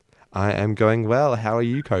today? I am going well. How are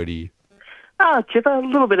you, Cody? Chipper, a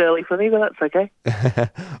little bit early for me, but that's okay.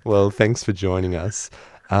 Well, thanks for joining us.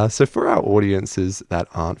 So for our audiences that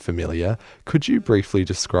aren't familiar, could you briefly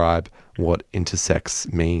describe what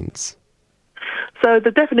intersex means? So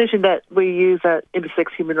the definition that we use at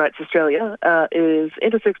Intersex Human Rights Australia is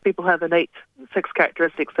intersex people have innate sex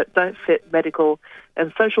characteristics that don't fit medical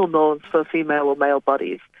and social norms for female or male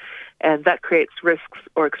bodies. And that creates risks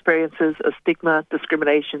or experiences of stigma,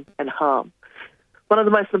 discrimination, and harm. One of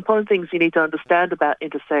the most important things you need to understand about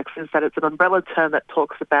intersex is that it's an umbrella term that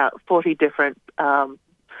talks about 40 different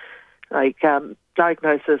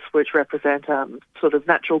diagnoses which represent sort of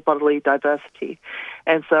natural bodily diversity.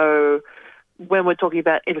 And so when we're talking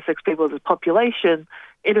about intersex people as a population,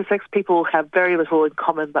 intersex people have very little in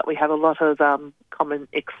common, but we have a lot of common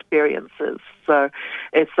experiences. So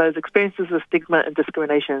it's those experiences of stigma and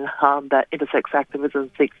discrimination and harm that intersex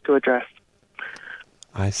activism seeks to address.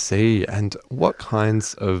 I see. And what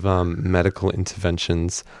kinds of medical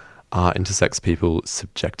interventions are intersex people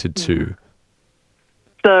subjected to?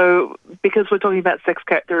 So because we're talking about sex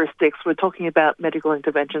characteristics, we're talking about medical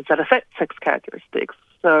interventions that affect sex characteristics.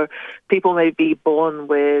 So people may be born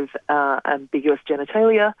with ambiguous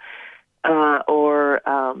genitalia or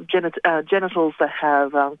genitals that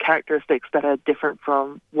have characteristics that are different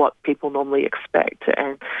from what people normally expect.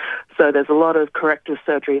 And so there's a lot of corrective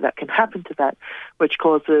surgery that can happen to that, which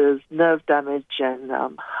causes nerve damage and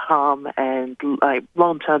harm and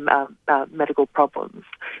long-term medical problems.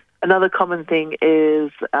 Another common thing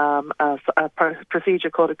is a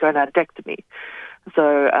procedure called a gonadectomy.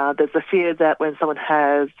 So there's a fear that when someone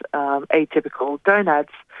has atypical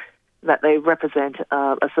gonads, that they represent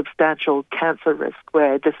a substantial cancer risk,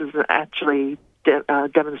 where this isn't actually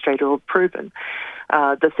demonstrated or proven.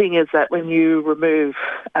 The thing is that when you remove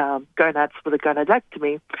gonads with a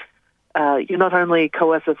gonadectomy, you're not only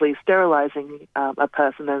coercively sterilizing a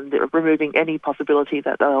person and removing any possibility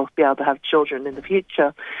that they'll be able to have children in the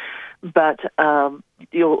future, but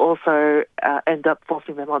you'll also end up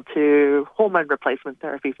forcing them onto hormone replacement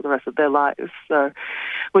therapy for the rest of their lives. So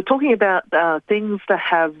we're talking about things that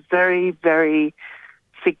have very, very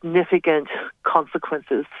significant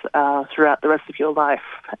consequences throughout the rest of your life.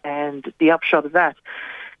 And the upshot of that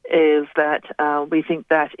is that we think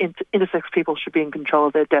that intersex people should be in control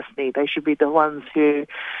of their destiny. They should be the ones who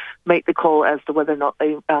make the call as to whether or not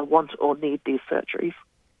they want or need these surgeries.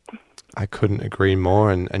 I couldn't agree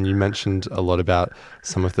more. And you mentioned a lot about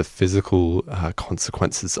some of the physical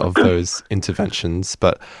consequences of those interventions,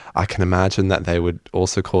 but I can imagine that they would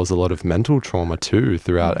also cause a lot of mental trauma too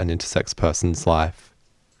throughout an intersex person's life.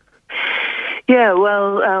 Yeah,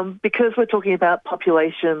 well, because we're talking about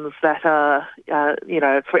populations that are,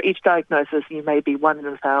 for each diagnosis, you may be 1 in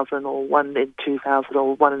 1,000 or 1 in 2,000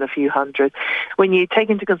 or 1 in a few hundred. When you take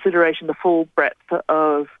into consideration the full breadth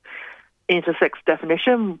of intersex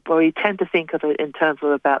definition, we tend to think of it in terms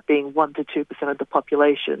of about being 1 to 2% of the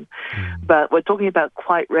population. But we're talking about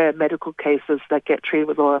quite rare medical cases that get treated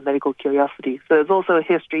with a lot of medical curiosity. So there's also a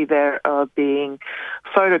history there of being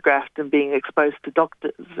photographed and being exposed to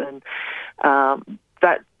doctors and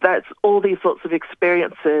that's all these sorts of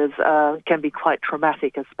experiences can be quite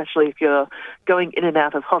traumatic, especially if you're going in and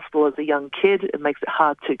out of hospital as a young kid. It makes it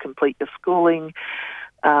hard to complete your schooling.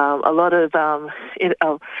 A lot of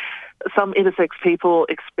some intersex people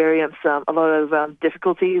experience a lot of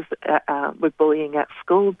difficulties with bullying at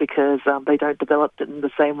school because they don't develop it in the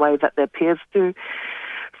same way that their peers do.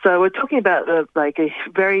 So we're talking about a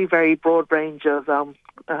very, very broad range of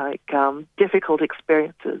difficult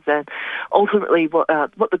experiences, and ultimately what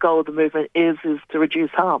the goal of the movement is to reduce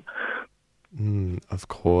harm. Of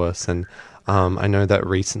course. And I know that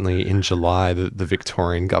recently in July, the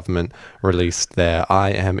Victorian government released their I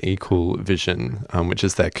Am Equal vision, which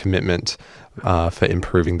is their commitment for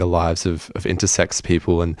improving the lives of intersex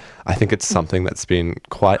people. And I think it's something that's been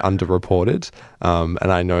quite underreported.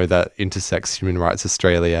 And I know that Intersex Human Rights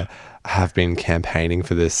Australia have been campaigning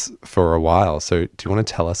for this for a while. So do you want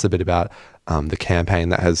to tell us a bit about the campaign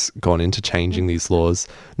that has gone into changing these laws,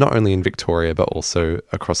 not only in Victoria, but also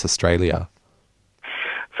across Australia?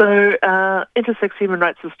 So Intersex Human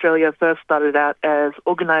Rights Australia first started out as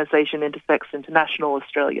Organisation Intersex International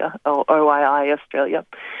Australia, or OII Australia.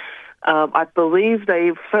 I believe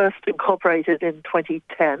they first incorporated in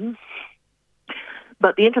 2010.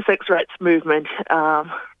 But the intersex rights movement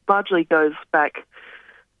largely goes back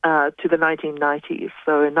to the 1990s.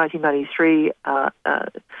 So in 1993,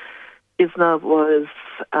 ISNA was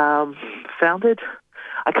founded.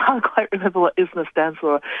 I can't quite remember what ISNA stands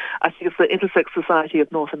for. I think it's the Intersex Society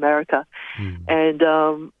of North America. And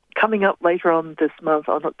coming up later on this month,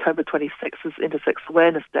 on October 26th, is Intersex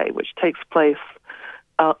Awareness Day, which takes place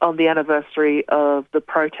on the anniversary of the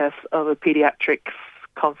protests of a pediatrics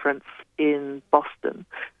conference in Boston.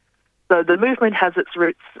 So the movement has its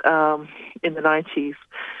roots in the 90s,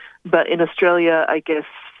 but in Australia, I guess,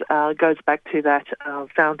 goes back to that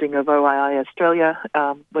founding of OII Australia,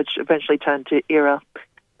 which eventually turned to ERA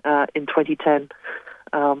in 2010.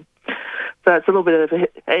 So it's a little bit of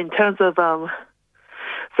in terms of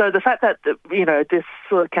so the fact that this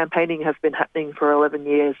sort of campaigning has been happening for 11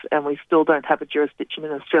 years, and we still don't have a jurisdiction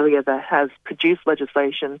in Australia that has produced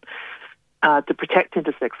legislation to protect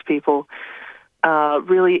intersex people,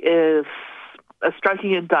 really is a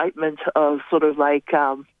striking indictment of sort of like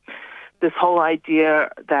this whole idea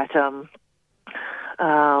that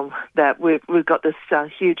that we've got this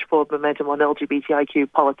huge forward momentum on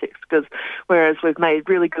LGBTIQ politics, because whereas we've made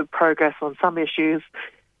really good progress on some issues,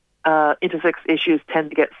 intersex issues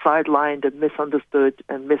tend to get sidelined and misunderstood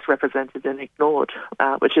and misrepresented and ignored,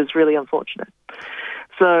 which is really unfortunate.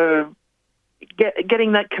 So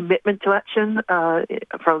getting that commitment to action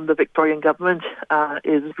from the Victorian government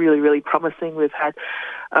is really, really promising. We've had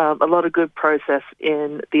a lot of good process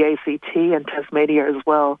in the ACT and Tasmania as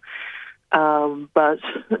well. But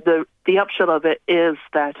the upshot of it is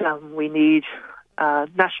that we need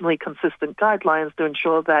nationally consistent guidelines to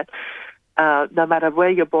ensure that no matter where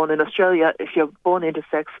you're born in Australia, if you're born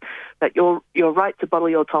intersex, that your right to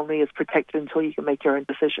bodily autonomy is protected until you can make your own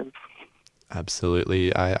decisions.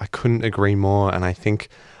 Absolutely. I couldn't agree more. And I think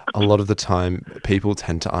a lot of the time people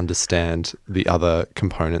tend to understand the other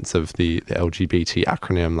components of the LGBT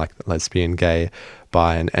acronym, like lesbian, gay,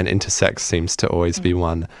 bi, and intersex seems to always be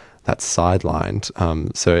one that's sidelined.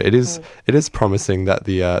 So it is promising that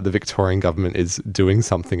the Victorian government is doing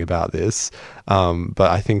something about this.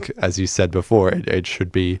 But I think, as you said before, it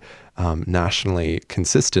should be nationally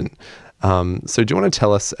consistent. So do you want to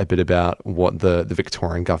tell us a bit about what the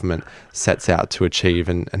Victorian government sets out to achieve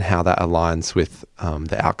and how that aligns with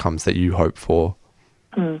the outcomes that you hope for?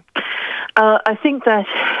 I think that,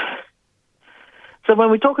 so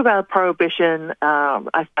when we talk about prohibition,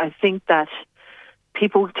 I think that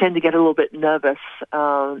people tend to get a little bit nervous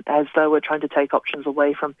as though we're trying to take options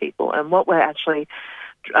away from people. And what we're actually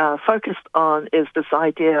focused on is this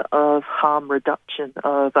idea of harm reduction,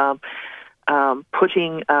 of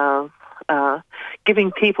putting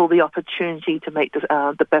giving people the opportunity to make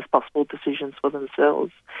the best possible decisions for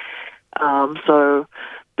themselves. So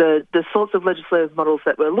the sorts of legislative models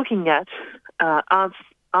that we're looking at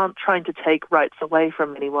aren't trying to take rights away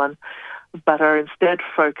from anyone, but are instead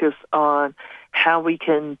focused on how we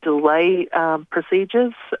can delay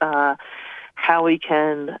procedures, how we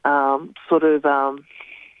can how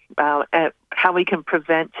we can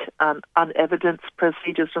prevent unevidenced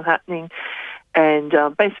procedures from happening, and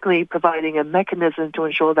basically providing a mechanism to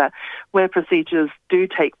ensure that where procedures do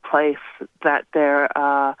take place, that there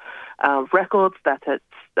are records, that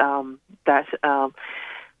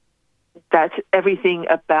everything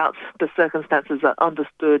about the circumstances are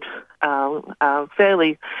understood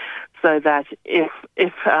fairly, so that if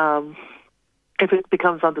if it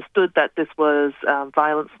becomes understood that this was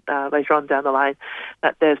violence later on down the line,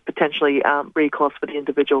 that there's potentially recourse for the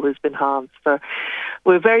individual who's been harmed. So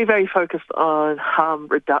we're very, very focused on harm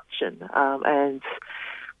reduction. And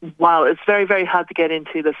while it's very, very hard to get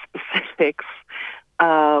into the specifics,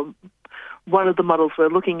 one of the models we're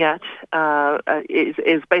looking at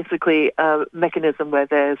is basically a mechanism where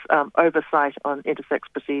there's oversight on intersex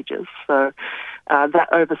procedures. So that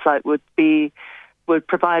oversight would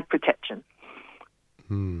provide protection.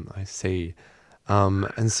 I see.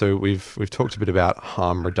 And so we've talked a bit about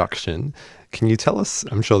harm reduction. Can you tell us,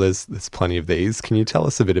 I'm sure there's plenty of these, can you tell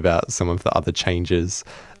us a bit about some of the other changes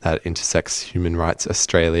that Intersex Human Rights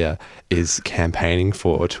Australia is campaigning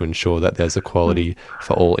for to ensure that there's equality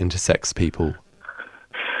for all intersex people?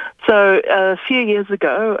 So a few years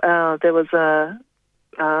ago, there was a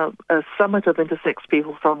summit of intersex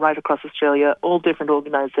people from right across Australia, all different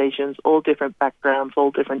organisations, all different backgrounds,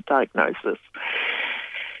 all different diagnoses.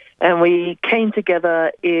 And we came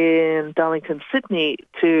together in Darlington, Sydney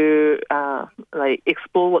to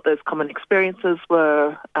explore what those common experiences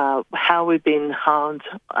were, how we've been harmed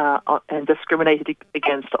and discriminated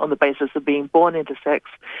against on the basis of being born intersex.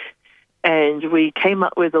 And we came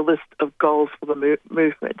up with a list of goals for the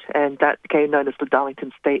movement, and that became known as the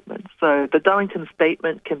Darlington Statement. So the Darlington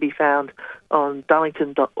Statement can be found on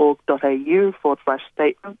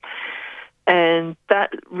darlington.org.au/statement. And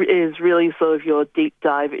that is really sort of your deep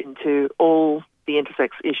dive into all the intersex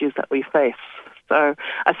issues that we face. So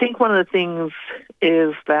I think one of the things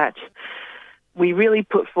is that we really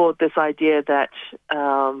put forward this idea that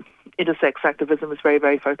intersex activism is very,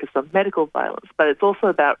 very focused on medical violence, but it's also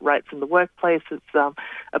about rights in the workplace. It's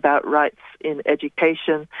about rights in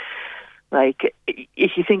education. Like,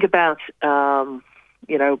 if you think about,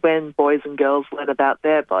 when boys and girls learn about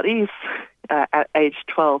their bodies at age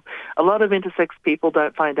 12, a lot of intersex people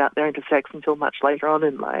don't find out they're intersex until much later on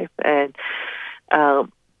in life. And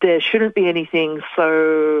there shouldn't be anything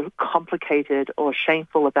so complicated or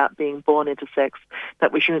shameful about being born intersex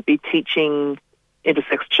that we shouldn't be teaching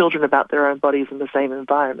intersex children about their own bodies in the same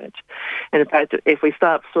environment. And in fact, if we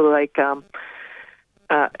start sort of like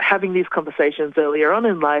having these conversations earlier on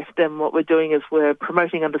in life, then what we're doing is we're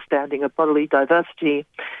promoting understanding of bodily diversity,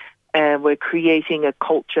 and we're creating a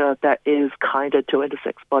culture that is kinder to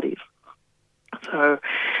intersex bodies. So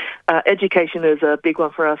education is a big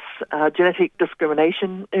one for us. Genetic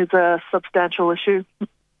discrimination is a substantial issue.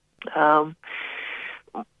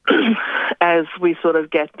 As we sort of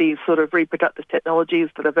get these sort of reproductive technologies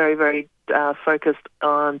that are very, very focused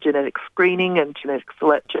on genetic screening and genetic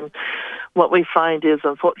selection, what we find is,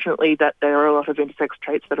 unfortunately, that there are a lot of intersex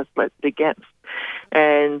traits that are selected against.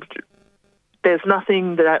 And there's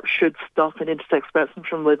nothing that should stop an intersex person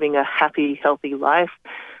from living a happy, healthy life.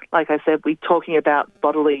 Like I said, we're talking about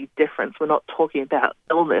bodily difference. We're not talking about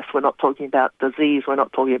illness. We're not talking about disease. We're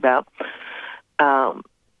not talking about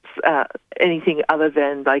anything other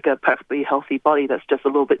than like a perfectly healthy body that's just a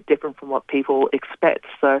little bit different from what people expect.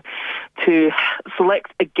 So to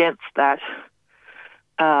select against that,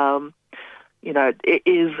 it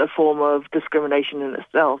is a form of discrimination in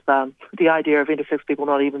itself. The idea of intersex people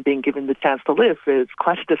not even being given the chance to live is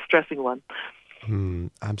quite a distressing one.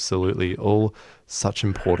 Absolutely. All such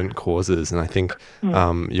important causes. And I think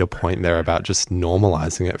your point there about just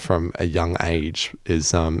normalizing it from a young age is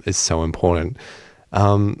so important.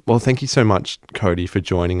 Well, thank you so much, Cody, for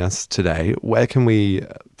joining us today. Where can we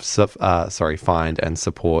find and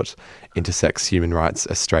support Intersex Human Rights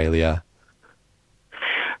Australia?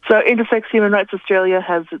 So Intersex Human Rights Australia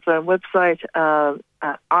has its own website,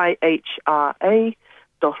 ihra.org.au.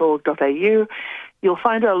 You'll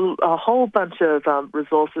find a whole bunch of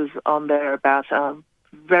resources on there about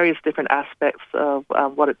various different aspects of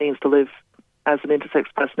what it means to live as an intersex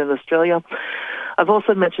person in Australia. I've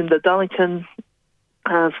also mentioned the Darlington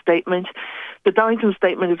Statement. The Darlington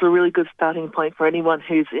Statement is a really good starting point for anyone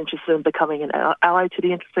who's interested in becoming an ally to the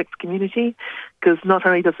intersex community, because not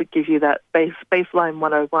only does it give you that baseline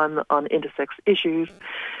 101 on intersex issues,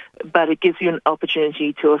 but it gives you an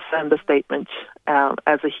opportunity to affirm the statement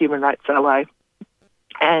as a human rights ally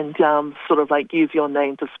and sort of like use your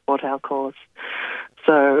name to support our cause.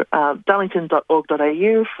 So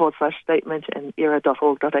darlington.org.au/statement and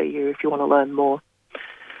era.org.au if you want to learn more.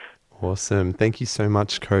 Awesome. Thank you so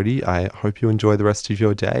much, Cody. I hope you enjoy the rest of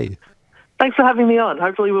your day. Thanks for having me on.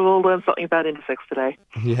 Hopefully we'll all learn something about intersex today.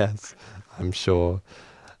 Yes, I'm sure.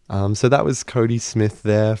 So that was Cody Smith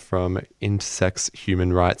there from Intersex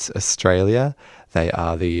Human Rights Australia. They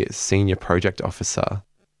are the Senior Project Officer.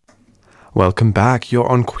 Welcome back. You're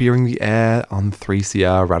on Queering the Air on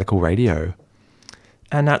 3CR Radical Radio.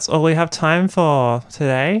 And that's all we have time for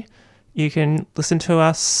today. You can listen to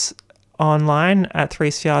us online at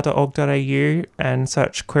 3cr.org.au and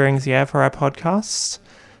search Queering's Year for our podcast.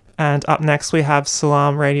 And up next we have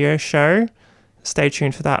Salam Radio Show. Stay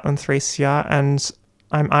tuned for that on 3CR. And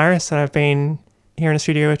I'm Iris and I've been here in the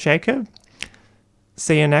studio with Jacob.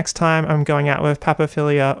 See you next time. I'm going out with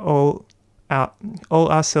Papaphilia, all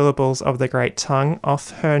our syllables of the great tongue,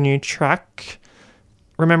 off her new track,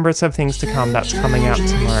 Remembrance of Things to Come, that's coming out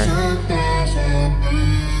tomorrow.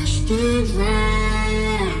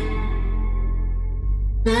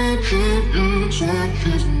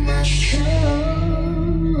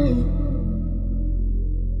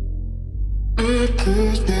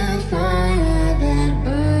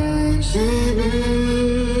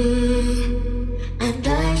 And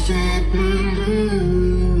I said we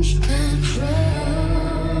lose control.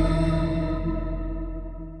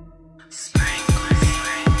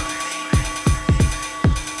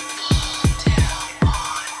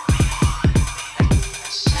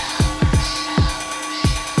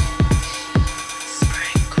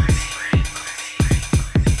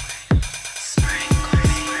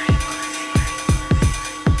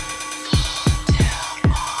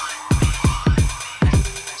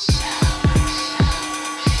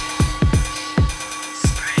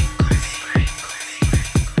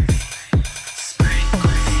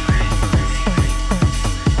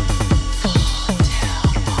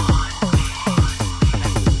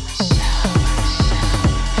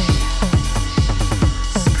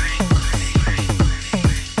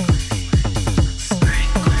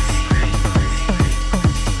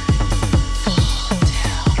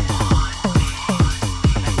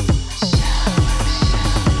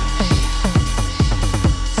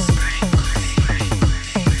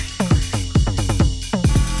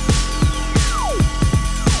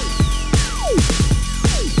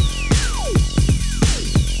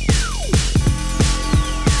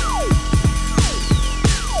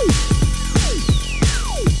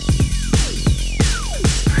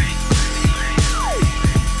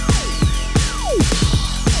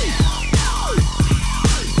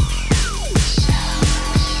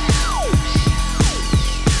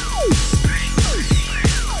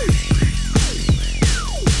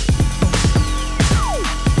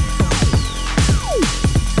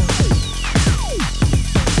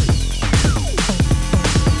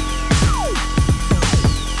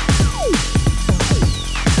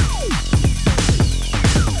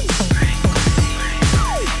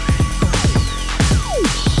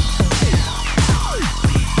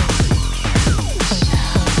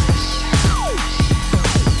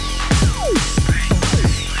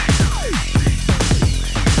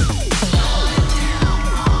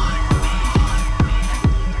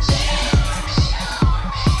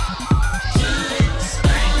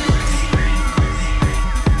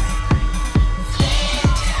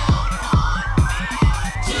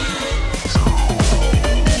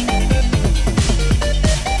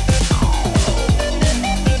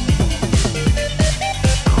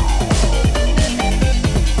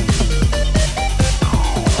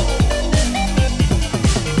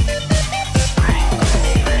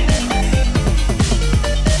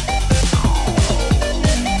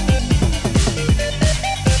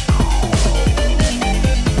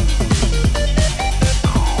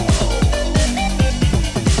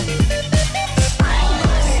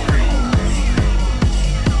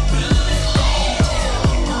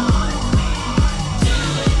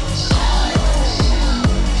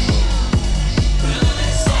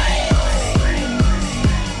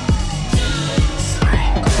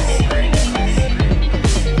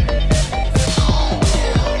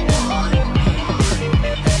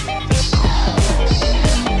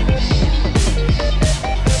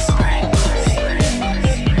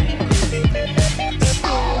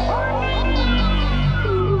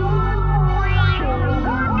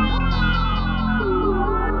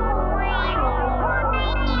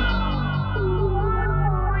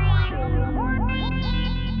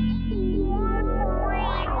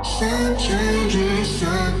 Some changes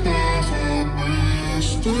that doesn't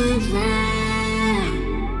last around.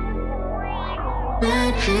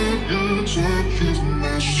 That can't check is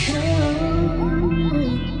my soul.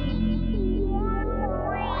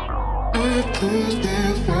 I cause the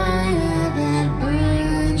fire that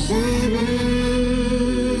burns in me,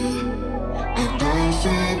 and I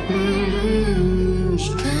said we lose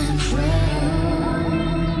control.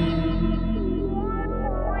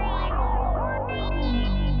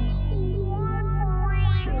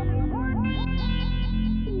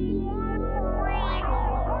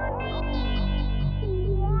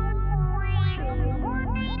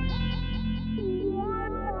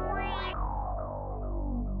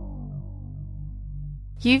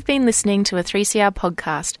 You've been listening to a 3CR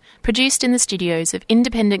podcast produced in the studios of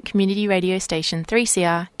independent community radio station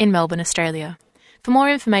 3CR in Melbourne, Australia. For more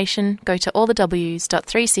information, go to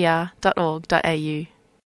allthews.3cr.org.au.